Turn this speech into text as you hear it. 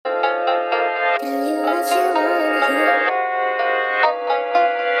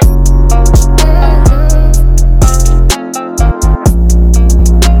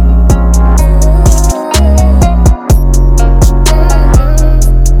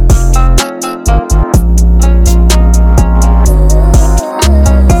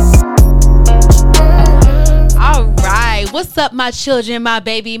my children, my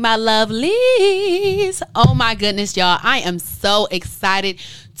baby, my lovelies. Oh my goodness, y'all. I am so excited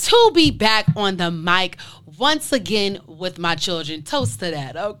to be back on the mic once again with my children. Toast to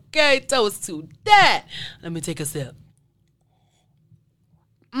that, okay? Toast to that. Let me take a sip.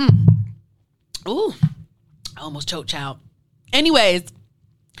 Ooh, I almost choked, child. Anyways,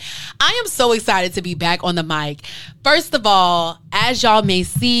 I am so excited to be back on the mic. First of all, as y'all may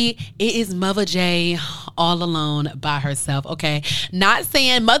see, it is Mother J all alone by herself, okay? Not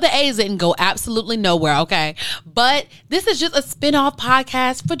saying Mother A didn't go absolutely nowhere, okay? But this is just a spin-off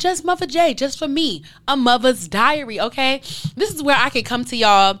podcast for just Mother J, just for me, a mother's diary, okay? This is where I can come to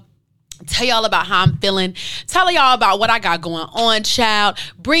y'all, tell y'all about how I'm feeling, tell y'all about what I got going on, child,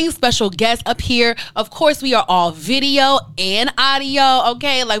 bring special guests up here. Of course, we are all video and audio,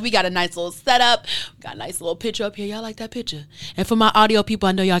 okay? Like, we got a nice little setup. We got a nice little picture up here. Y'all like that picture? And for my audio people,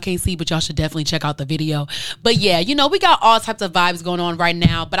 I know y'all can't see, but y'all should definitely check out the video. But yeah, you know, we got all types of vibes going on right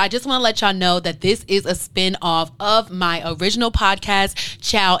now, but I just want to let y'all know that this is a spin-off of my original podcast,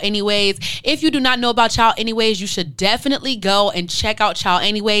 Child Anyways. If you do not know about Child Anyways, you should definitely go and check out Child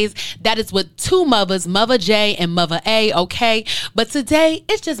Anyways. That is with two mothers, Mother J and Mother A, okay? But today,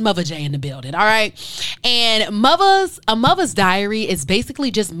 it's just Mother J in the building, all right? And a mother's diary is basically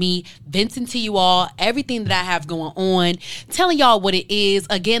just me venting to you all everything that I have going on, telling y'all what it is.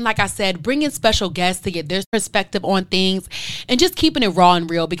 Again, like I said, bringing special guests to get their perspective on things and just keeping it raw and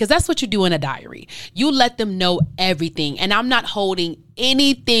real, because that's what you do in a diary. You let them know everything, and I'm not holding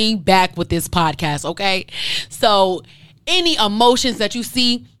anything back with this podcast, okay? So any emotions that you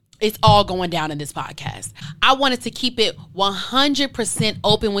see, it's all going down in this podcast. I wanted to keep it 100%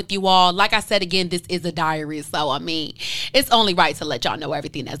 open with you all. Like I said, again, this is a diary. So, I mean, it's only right to let y'all know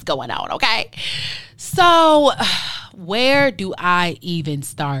everything that's going on, okay? So, where do I even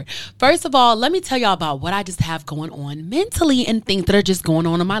start? First of all, let me tell y'all about what I just have going on mentally and things that are just going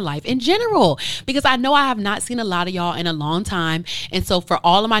on in my life in general, because I know I have not seen a lot of y'all in a long time. And so for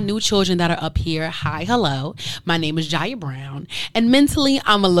all of my new children that are up here, hi, hello, my name is Jaya Brown, and mentally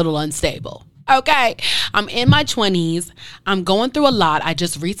I'm a little unstable. Okay, I'm in my 20s. I'm going through a lot. I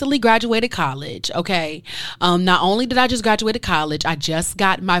just recently graduated college, okay? Not only did I just graduate college, I just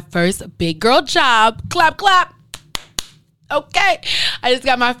got my first big girl job. Clap, clap. Okay, I just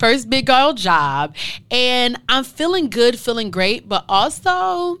got my first big girl job, and I'm feeling good, feeling great, but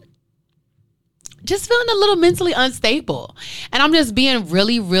also just feeling a little mentally unstable. And I'm just being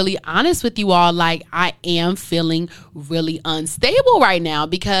really, really honest with you all. Like, I am feeling really unstable right now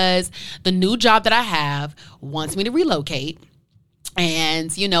because the new job that I have wants me to relocate.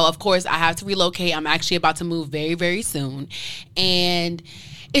 And, you know, of course, I have to relocate. I'm actually about to move very, very soon. And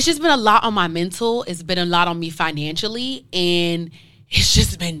it's just been a lot on my mental. It's been a lot on me financially. And it's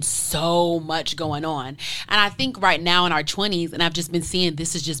just been so much going on. And I think right now in our 20s, and I've just been seeing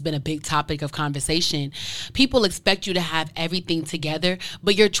this has just been a big topic of conversation. People expect you to have everything together,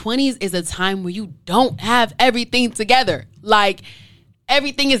 but your 20s is a time where you don't have everything together. Like,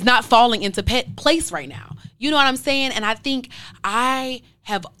 everything is not falling into place right now. You know what I'm saying? And I think I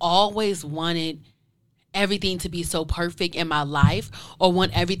have always wanted everything to be so perfect in my life, or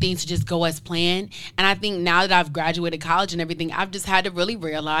want everything to just go as planned. And I think now that I've graduated college and everything, I've just had to really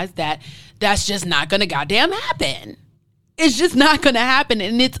realize that that's just not going to goddamn happen. It's just not going to happen.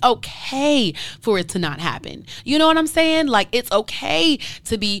 And it's okay for it to not happen. You know what I'm saying? Like, it's okay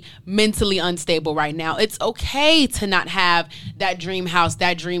to be mentally unstable right now. It's okay to not have that dream house,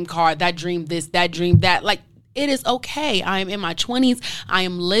 that dream car, that dream this, that dream that. Like, it is okay. I am in my 20s. I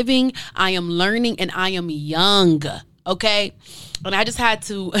am living, I am learning, and I am young. Okay? And I just had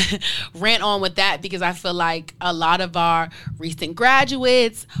to rant on with that, because I feel like a lot of our recent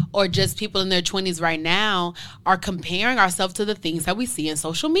graduates, or just people in their 20s right now, are comparing ourselves to the things that we see in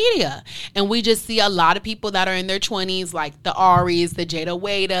social media. And we just see a lot of people that are in their 20s, like the Aries, the Jada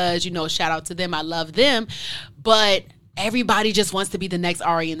Waiters, you know, shout out to them. I love them. But everybody just wants to be the next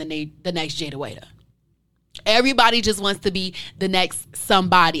Ari and the next Jada Waiter. Everybody just wants to be the next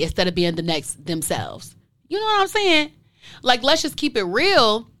somebody instead of being the next themselves. You know what I'm saying? Like, let's just keep it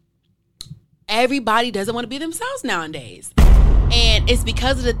real. Everybody doesn't want to be themselves nowadays. And it's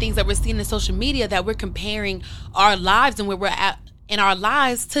because of the things that we're seeing in social media that we're comparing our lives and where we're at in our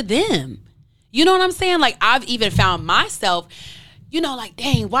lives to them. You know what I'm saying? Like, I've even found myself, you know, like,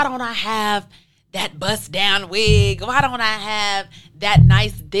 dang, why don't I have that bust down wig? Why don't I have that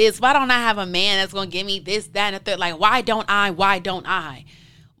nice this? Why don't I have a man that's going to give me this, that, and the third? Like, why don't I? Why don't I?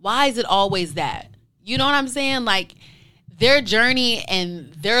 Why is it always that? You know what I'm saying? Like, their journey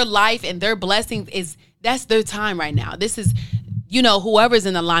and their life and their blessings that's their time right now. This is whoever's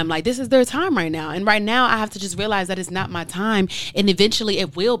in the limelight, this is their time right now. And right now I have to just realize that it's not my time, and eventually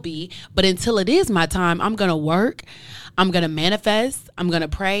it will be. But until it is my time, I'm going to work. I'm going to manifest. I'm going to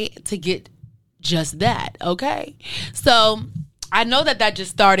pray to get just that. Okay. So I know that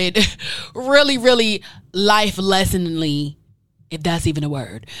just started really, really life lessonly, if that's even a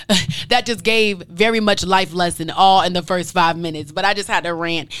word. That just gave very much life lesson all in the first 5 minutes. But I just had to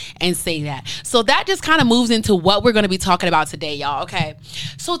rant and say that. So that just kind of moves into what we're going to be talking about today, y'all. Okay.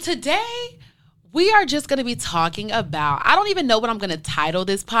 So today we are just going to be talking about, I don't even know what I'm going to title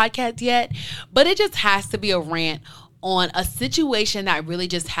this podcast yet, but it just has to be a rant on a situation that really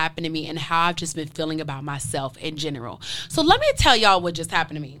just happened to me and how I've just been feeling about myself in general. So let me tell y'all what just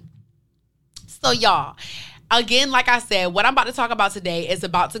happened to me. So y'all, again, like I said, what I'm about to talk about today is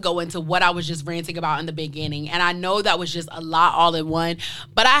about to go into what I was just ranting about in the beginning. And I know that was just a lot all in one,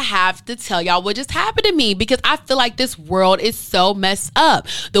 but I have to tell y'all what just happened to me because I feel like this world is so messed up.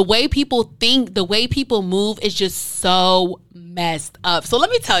 The way people think, the way people move is just so messed up. So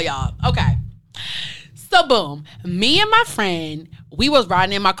let me tell y'all. Okay. So boom, me and my friend, we was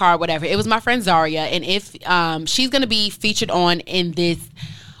riding in my car, whatever. It was my friend Zaria. And if she's going to be featured on this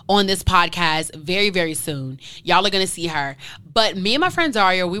podcast very, very soon. Y'all are going to see her. But me and my friend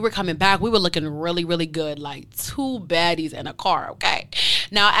Zaria, we were coming back. We were looking really, really good, like two baddies in a car, okay?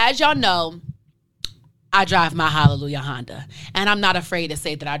 Now, as y'all know, I drive my Hallelujah Honda. And I'm not afraid to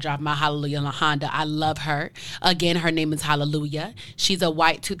say that I drive my Hallelujah Honda. I love her. Again, her name is Hallelujah. She's a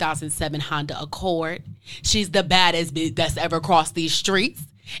white 2007 Honda Accord. She's the baddest bitch that's ever crossed these streets,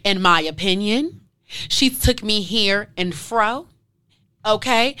 in my opinion. She took me here and fro.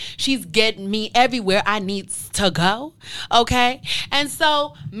 Okay, she's getting me everywhere I need to go. Okay, and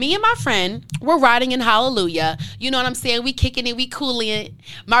so me and my friend, we're riding in Hallelujah. You know what I'm saying? We kicking it, we cooling it.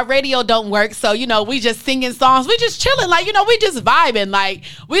 My radio don't work, so we just singing songs. We just chilling, we just vibing,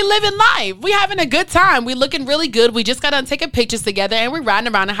 we living life. We having a good time. We looking really good. We just got done taking pictures together, and we're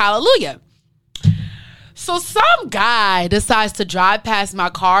riding around in Hallelujah. So some guy decides to drive past my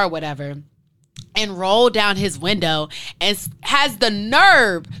car or whatever, and roll down his window and has the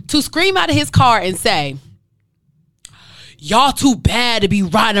nerve to scream out of his car and say, "Y'all too bad to be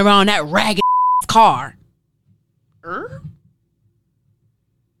riding around that ragged car."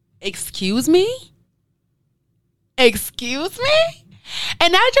 Excuse me? Excuse me?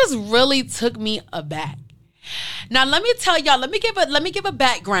 And that just really took me aback. Now let me tell y'all, let me give a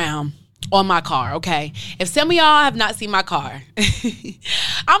background on my car, okay? If some of y'all have not seen my car,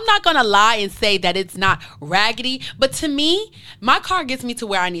 I'm not gonna lie and say that it's not raggedy, but to me, my car gets me to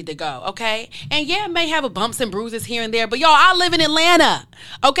where I need to go, okay? And yeah, it may have a bumps and bruises here and there, but y'all, I live in Atlanta,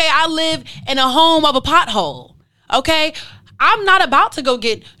 okay? I live in a home of a pothole, okay? I'm not about to go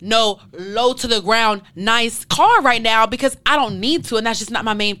get no low to the ground nice car right now because I don't need to, and that's just not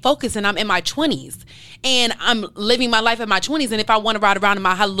my main focus, and I'm in my 20s. And I'm living my life in my 20s, and if I want to ride around in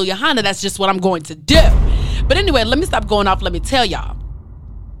my Hallelujah Honda, that's just what I'm going to do. But anyway, let me stop going off. Let me tell y'all.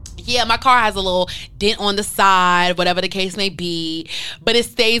 Yeah, my car has a little dent on the side, whatever the case may be, but it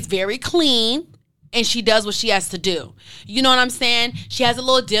stays very clean. And she does what she has to do. You know what I'm saying? She has a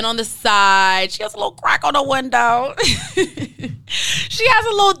little dent on the side. She has a little crack on the window. She has a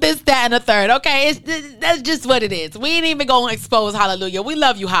little this, that, and a third. Okay, that's just what it is. We ain't even going to expose Hallelujah. We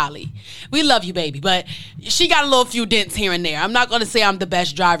love you, Holly. We love you, baby. But she got a little few dents here and there. I'm not going to say I'm the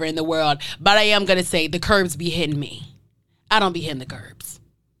best driver in the world, but I am going to say the curbs be hitting me. I don't be hitting the curbs.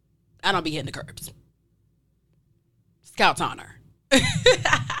 I don't be hitting the curbs. Scout's honor.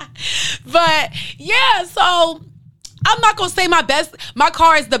 But yeah, so I'm not gonna say my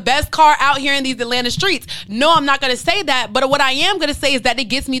car is the best car out here in these Atlanta streets. No, I'm not gonna say that, but what I am gonna say is that it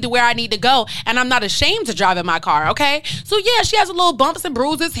gets me to where I need to go, and I'm not ashamed to drive in my car, okay? So yeah, she has a little bumps and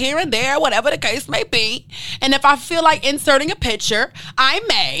bruises here and there, whatever the case may be, and if I feel like inserting a picture, I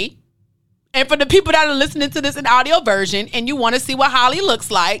may. And for the people that are listening to this in audio version and you want to see what Holly looks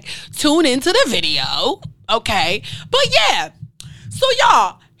like, tune into the video, okay? But yeah, so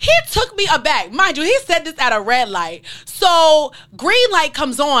y'all, he took me aback. Mind you, he said this at a red light. So green light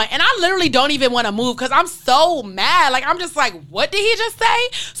comes on and I literally don't even want to move because I'm so mad. I'm just like, what did he just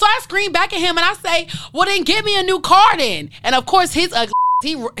say? So I scream back at him and I say, well, then get me a new car then. And of course, his ugly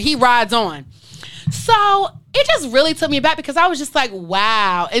he rides on. So it just really took me back because I was just like,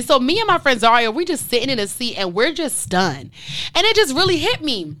 wow. And so me and my friend Zaria, we just sitting in a seat and we're just stunned. And it just really hit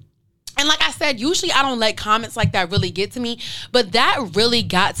me. And like I said, usually I don't let comments like that really get to me, but that really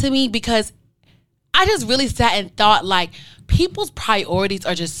got to me because I just really sat and thought people's priorities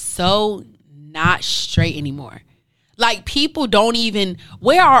are just so not straight anymore. People don't even,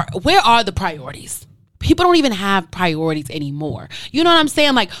 where are the priorities? People don't even have priorities anymore. You know what I'm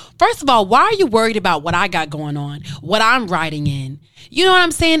saying? Like, first of all, why are you worried about what I got going on, what I'm writing in? You know what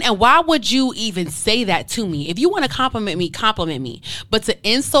I'm saying? And why would you even say that to me? If you want to compliment me. But to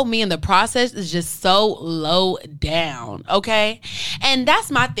insult me in the process is just so low down, okay? And that's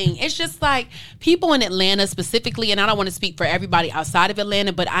my thing. It's just like people in Atlanta specifically, and I don't want to speak for everybody outside of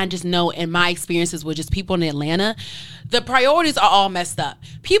Atlanta, but I just know in my experiences with just people in Atlanta, the priorities are all messed up.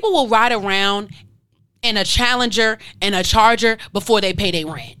 People will ride around in a Challenger and a Charger before they pay their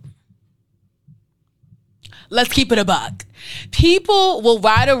rent. Let's keep it a buck. People will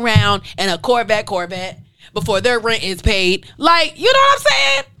ride around in a Corvette before their rent is paid. Like, you know what I'm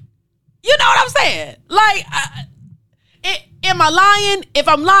saying? You know what I'm saying? Like, am I lying? If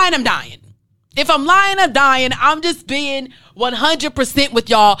I'm lying, I'm dying. If I'm lying, I'm dying. I'm just being 100% with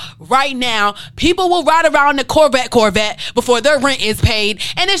y'all right now. People will ride around the Corvette before their rent is paid.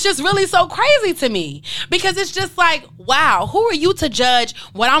 And it's just really so crazy to me because it's just like, wow, who are you to judge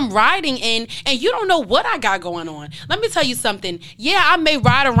what I'm riding in and you don't know what I got going on? Let me tell you something. Yeah, I may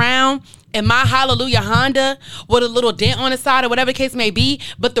ride around in my Hallelujah Honda with a little dent on the side or whatever the case may be,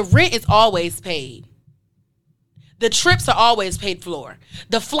 but the rent is always paid. The trips are always paid for.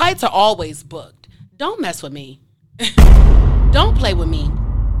 The flights are always booked. Don't mess with me. Don't play with me.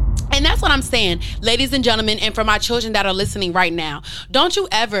 And that's what I'm saying, ladies and gentlemen, and for my children that are listening right now, don't you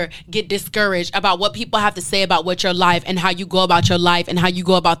ever get discouraged about what people have to say about what your life and how you go about your life and how you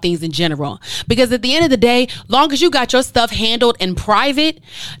go about things in general. Because at the end of the day, long as you got your stuff handled in private,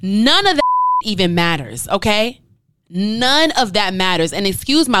 none of that even matters, okay? None of that matters. And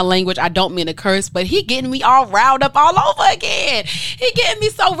excuse my language, I don't mean to curse, but he getting me all riled up all over again. He getting me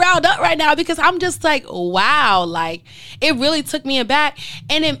so riled up right now because I'm just like, wow, like it really took me aback.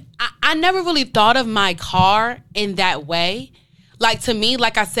 And I never really thought of my car in that way. Like to me,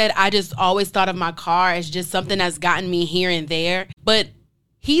 like I said, I just always thought of my car as just something that's gotten me here and there. But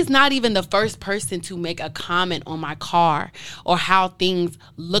he's not even the first person to make a comment on my car or how things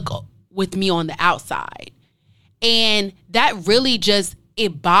look with me on the outside. And that really just,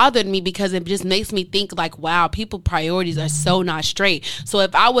 it bothered me because it just makes me think like, wow, people's priorities are so not straight. So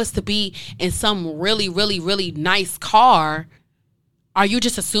if I was to be in some really, really, really nice car, are you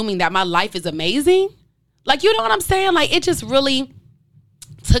just assuming that my life is amazing? Like, you know what I'm saying? Like, it just really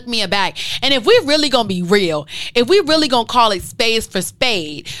took me aback. And if we're really going to be real, if we really going to call it spade for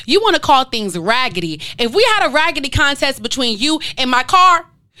spade, you want to call things raggedy. If we had a raggedy contest between you and my car,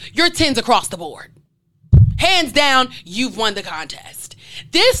 you're 10s across the board. Hands down, you've won the contest.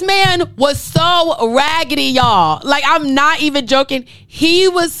 This man was so raggedy, y'all. Like, I'm not even joking. He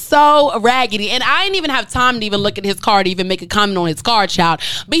was so raggedy. And I didn't even have time to even look at his car to even make a comment on his car, child.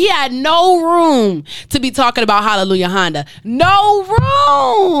 But he had no room to be talking about Hallelujah Honda. No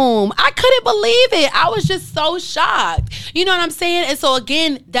room. I couldn't believe it. I was just so shocked. You know what I'm saying? And so,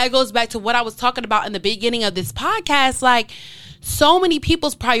 again, that goes back to what I was talking about in the beginning of this podcast. Like, so many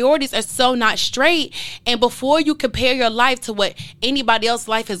people's priorities are so not straight. And before you compare your life to what anybody else's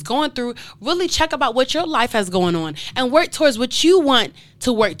life is going through, really check about what your life has going on and work towards what you want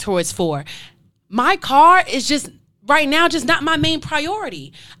to work towards for. My car is just right now just not my main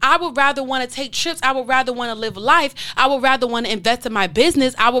priority. I would rather want to take trips. I would rather want to live life. I would rather want to invest in my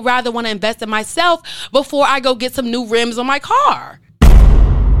business. I would rather want to invest in myself before I go get some new rims on my car.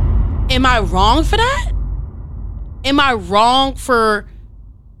 Am I wrong for that? Am I wrong for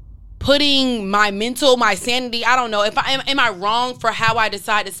putting my sanity? I don't know. Am I wrong for how I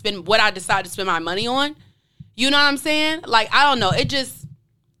decide to spend what I decide to spend my money on? You know what I'm saying? Like, I don't know. It just,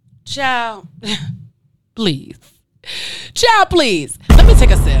 child, please. Child, please. Let me take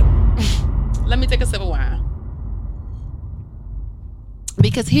a sip. Let me take a sip of wine.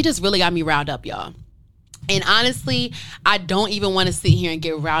 Because he just really got me riled up, y'all. And honestly, I don't even want to sit here and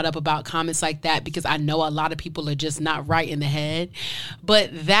get riled up about comments like that because I know a lot of people are just not right in the head. But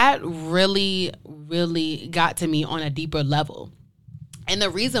that really, really got to me on a deeper level. And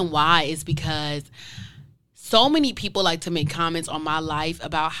the reason why is because so many people like to make comments on my life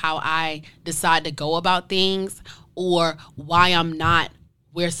about how I decide to go about things or why I'm not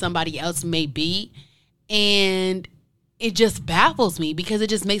where somebody else may be. And it just baffles me because it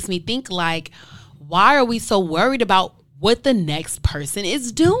just makes me think like, why are we so worried about what the next person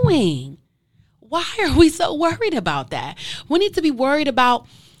is doing? Why are we so worried about that? We need to be worried about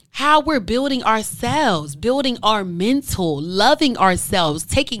how we're building ourselves, building our mental, loving ourselves,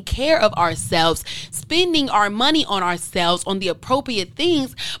 taking care of ourselves, spending our money on ourselves, on the appropriate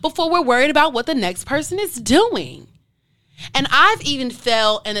things before we're worried about what the next person is doing. And I've even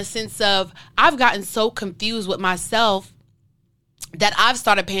felt in a sense of I've gotten so confused with myself that I've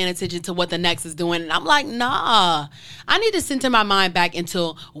started paying attention to what the next is doing. And I'm like, nah, I need to center my mind back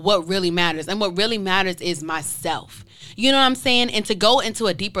into what really matters. And what really matters is myself. You know what I'm saying? And to go into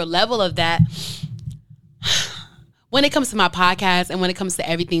a deeper level of that, when it comes to my podcast and when it comes to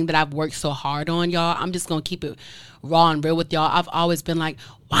everything that I've worked so hard on, y'all, I'm just going to keep it raw and real with y'all. I've always been like,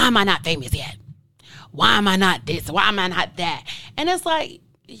 why am I not famous yet? Why am I not this? Why am I not that? And it's like,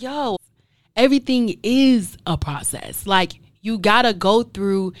 yo, everything is a process. Like, you gotta go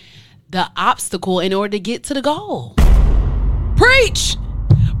through the obstacle in order to get to the goal. Preach!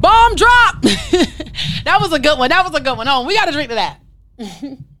 Bomb drop! That was a good one. Oh, we gotta drink to that.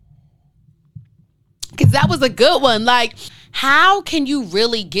 Because that was a good one. Like, how can you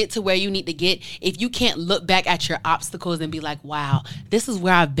really get to where you need to get if you can't look back at your obstacles and be like, wow, this is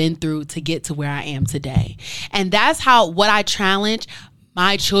where I've been through to get to where I am today? And that's what I challenge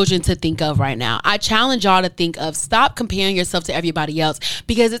my children to think of right now. I challenge y'all to think of, stop comparing yourself to everybody else,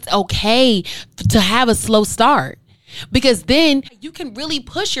 because it's okay to have a slow start, because then you can really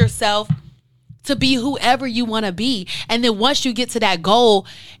push yourself to be whoever you want to be. And then once you get to that goal,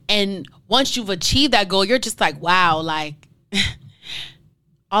 and once you've achieved that goal, you're just like, wow, like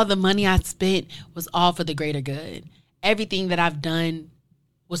all the money I spent was all for the greater good. Everything that I've done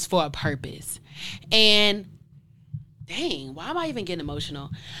was for a purpose. And dang, why am I even getting emotional?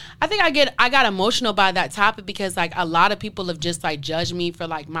 I think I got emotional by that topic because like a lot of people have just like judged me for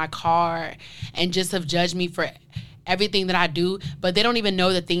like my car and just have judged me for everything that I do, but they don't even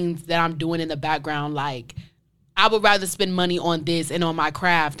know the things that I'm doing in the background. Like, I would rather spend money on this and on my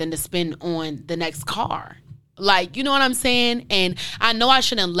craft than to spend on the next car. Like, you know what I'm saying? And I know I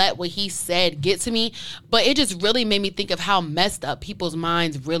shouldn't let what he said get to me, but it just really made me think of how messed up people's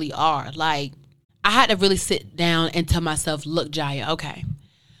minds really are. Like, I had to really sit down and tell myself, look, Jaya, okay,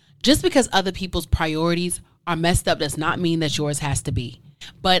 just because other people's priorities are messed up does not mean that yours has to be.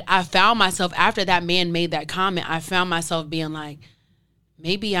 But I found myself, after that man made that comment, I found myself being like,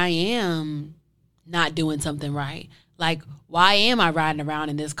 maybe I am not doing something right. Like, why am I riding around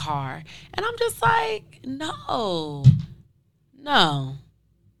in this car? And I'm just like, no,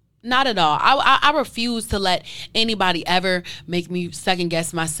 not at all. I refuse to let anybody ever make me second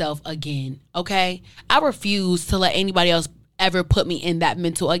guess myself again, okay? I refuse to let anybody else ever put me in that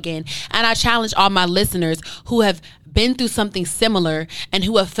mental again. And I challenge all my listeners who have been through something similar and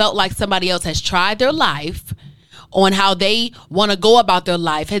who have felt like somebody else has tried their life on how they want to go about their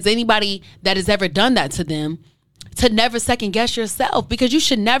life. Has anybody that has ever done that to them, to never second guess yourself, because you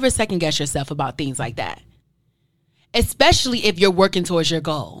should never second guess yourself about things like that. Especially if you're working towards your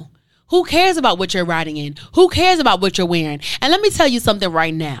goal. Who cares about what you're riding in? Who cares about what you're wearing? And let me tell you something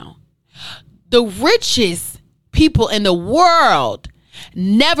right now. The richest people in the world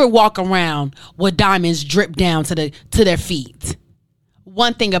never walk around with diamonds drip down to their feet.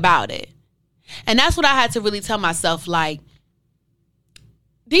 One thing about it. And that's what I had to really tell myself, like,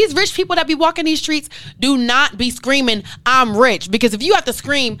 these rich people that be walking these streets, do not be screaming, I'm rich. Because if you have to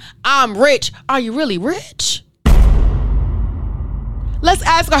scream, I'm rich, are you really rich? Let's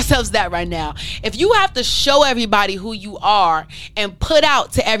ask ourselves that right now. If you have to show everybody who you are and put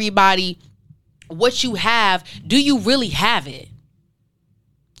out to everybody what you have, do you really have it?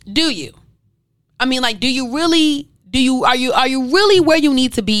 Do you? I mean, like, are you really where you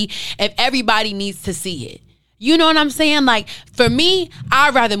need to be if everybody needs to see it? You know what I'm saying? Like, for me,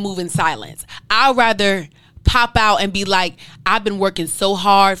 I'd rather move in silence. I'd rather pop out and be like, I've been working so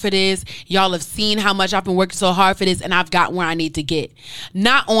hard for this. Y'all have seen how much I've been working so hard for this, and I've got where I need to get.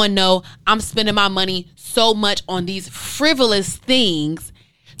 Not on, no, I'm spending my money so much on these frivolous things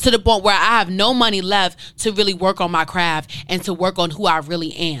to the point where I have no money left to really work on my craft and to work on who I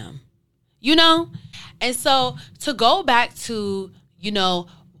really am. You know? And so to go back to, you know,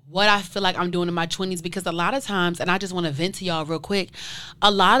 what I feel like I'm doing in my 20s, because a lot of times, and I just want to vent to y'all real quick, a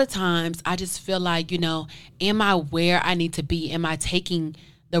lot of times I just feel like, you know, am I where I need to be? Am I taking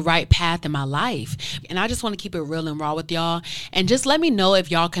the right path in my life? And I just want to keep it real and raw with y'all. And just let me know if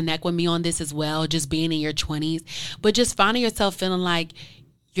y'all connect with me on this as well, just being in your 20s, but just finding yourself feeling like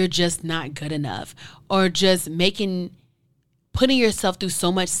you're just not good enough, or just putting yourself through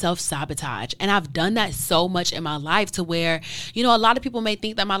so much self-sabotage. And I've done that so much in my life to where, you know, a lot of people may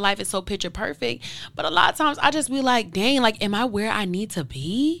think that my life is so picture perfect, but a lot of times I just be like, dang, like, am I where I need to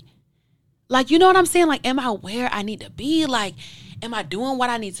be? Like, you know what I'm saying? Like, am I where I need to be? Like, am I doing what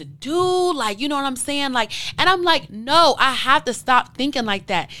I need to do? Like, you know what I'm saying? Like, and I'm like, no, I have to stop thinking like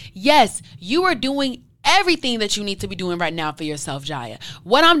that. Yes, you are doing everything that you need to be doing right now for yourself, Jaya.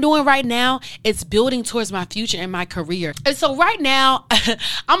 What I'm doing right now is building towards my future and my career. And so right now,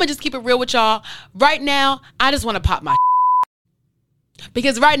 I'm going to just keep it real with y'all. Right now, I just want to pop my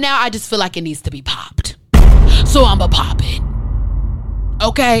Because right now, I just feel like it needs to be popped. So I'ma pop it.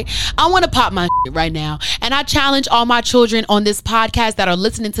 Okay? I want to pop my shit right now. And I challenge all my children on this podcast that are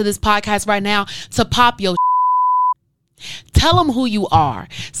listening to this podcast right now to pop your shit. Tell them who you are.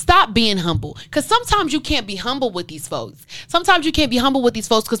 Stop being humble. Because sometimes you can't be humble with these folks. Sometimes you can't be humble with these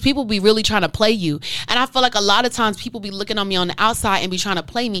folks because people be really trying to play you. And I feel like a lot of times people be looking on me on the outside and be trying to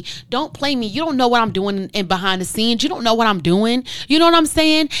play me. Don't play me. You don't know what I'm doing in behind the scenes. You don't know what I'm doing. You know what I'm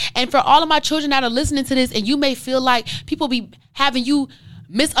saying? And for all of my children that are listening to this and you may feel like people be having you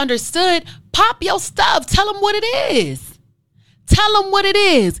misunderstood, pop your stuff. Tell them what it is. Tell them what it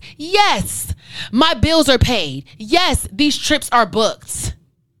is. Yes, my bills are paid. Yes, these trips are booked.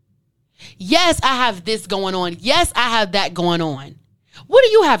 Yes, I have this going on. Yes, I have that going on. What do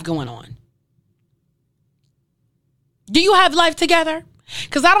you have going on? Do you have life together?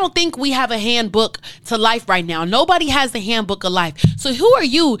 Because I don't think we have a handbook to life right now. Nobody has the handbook of life. So who are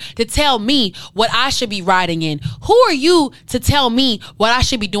you to tell me what I should be riding in? Who are you to tell me what I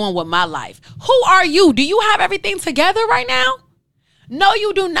should be doing with my life? Who are you? Do you have everything together right now? No,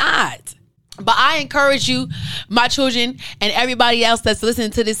 you do not. But I encourage you, my children, and everybody else that's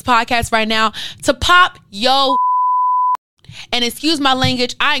listening to this podcast right now to pop yo. And excuse my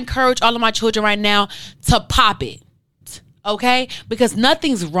language, I encourage all of my children right now to pop it. Okay? Because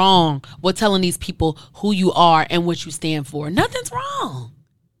nothing's wrong with telling these people who you are and what you stand for. Nothing's wrong.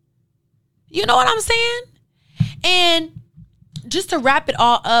 You know what I'm saying? And just to wrap it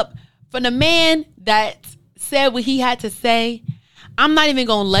all up, from the man that said what he had to say, I'm not even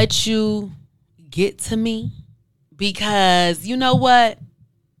going to let you get to me because you know what?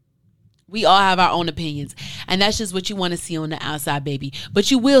 We all have our own opinions. And that's just what you want to see on the outside, baby. But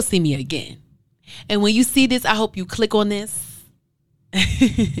you will see me again. And when you see this, I hope you click on this.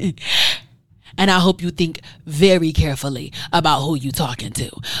 And I hope you think very carefully about who you talking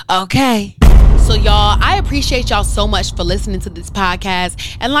to. Okay? So y'all, I appreciate y'all so much for listening to this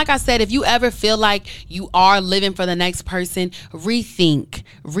podcast. And like I said, if you ever feel like you are living for the next person, rethink,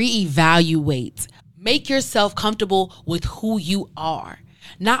 reevaluate, make yourself comfortable with who you are.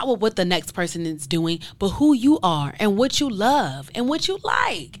 Not with what the next person is doing, but who you are and what you love and what you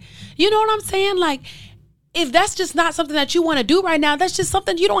like. You know what I'm saying? Like, if that's just not something that you want to do right now, that's just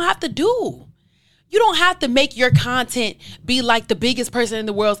something you don't have to do. You don't have to make your content be like the biggest person in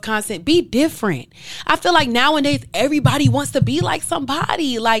the world's content. Be different. I feel like nowadays everybody wants to be like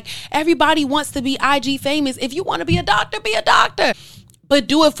somebody. Like everybody wants to be IG famous. If you want to be a doctor, be a doctor. But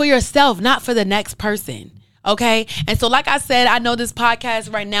do it for yourself, not for the next person. Okay. And so like I said, I know this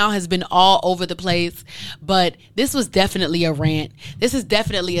podcast right now has been all over the place, but this was definitely a rant. This is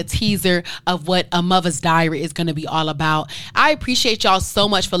definitely a teaser of what A Mother's Diary is going to be all about. I appreciate y'all so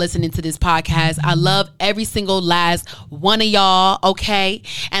much for listening to this podcast. I love every single last one of y'all. Okay.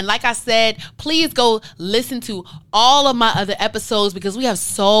 And like I said, please go listen to all of my other episodes because we have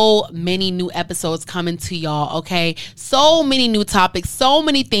so many new episodes coming to y'all. Okay. So many new topics, so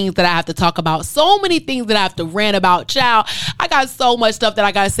many things that I have to talk about, so many things that I have to rant about. Child, I got so much stuff that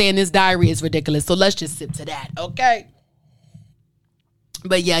I gotta say in this diary. Is ridiculous. So let's just sip to that, okay?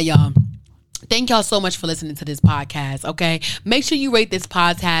 But yeah, y'all, thank y'all so much for listening to this podcast, okay? Make sure you rate this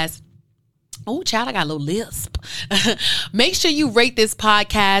podcast. Oh, child, I got a little lisp. Make sure you rate this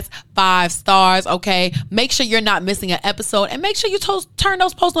podcast 5 stars, okay? Make sure you're not missing an episode. And make sure you turn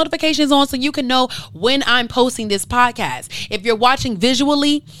those post notifications on so you can know when I'm posting this podcast. If you're watching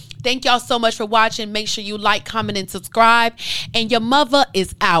visually, thank y'all so much for watching. Make sure you like, comment, and subscribe. And your mother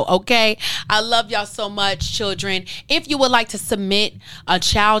is out, okay? I love y'all so much, children. If you would like to submit a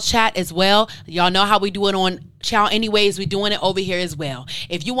child chat as well, y'all know how we do it on Child Anyways. We're doing it over here as well.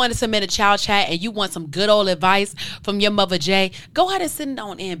 If you want to submit a child chat and you want some good old advice from your mother, Jay, go ahead and send it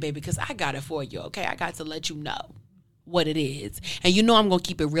on in, baby, because I got it for you, okay? I got to let you know what it is. And you know I'm going to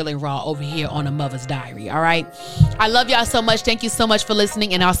keep it real and raw over here on A Mother's Diary, all right? I love y'all so much. Thank you so much for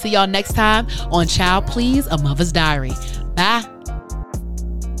listening, and I'll see y'all next time on Child Please, A Mother's Diary. Bye.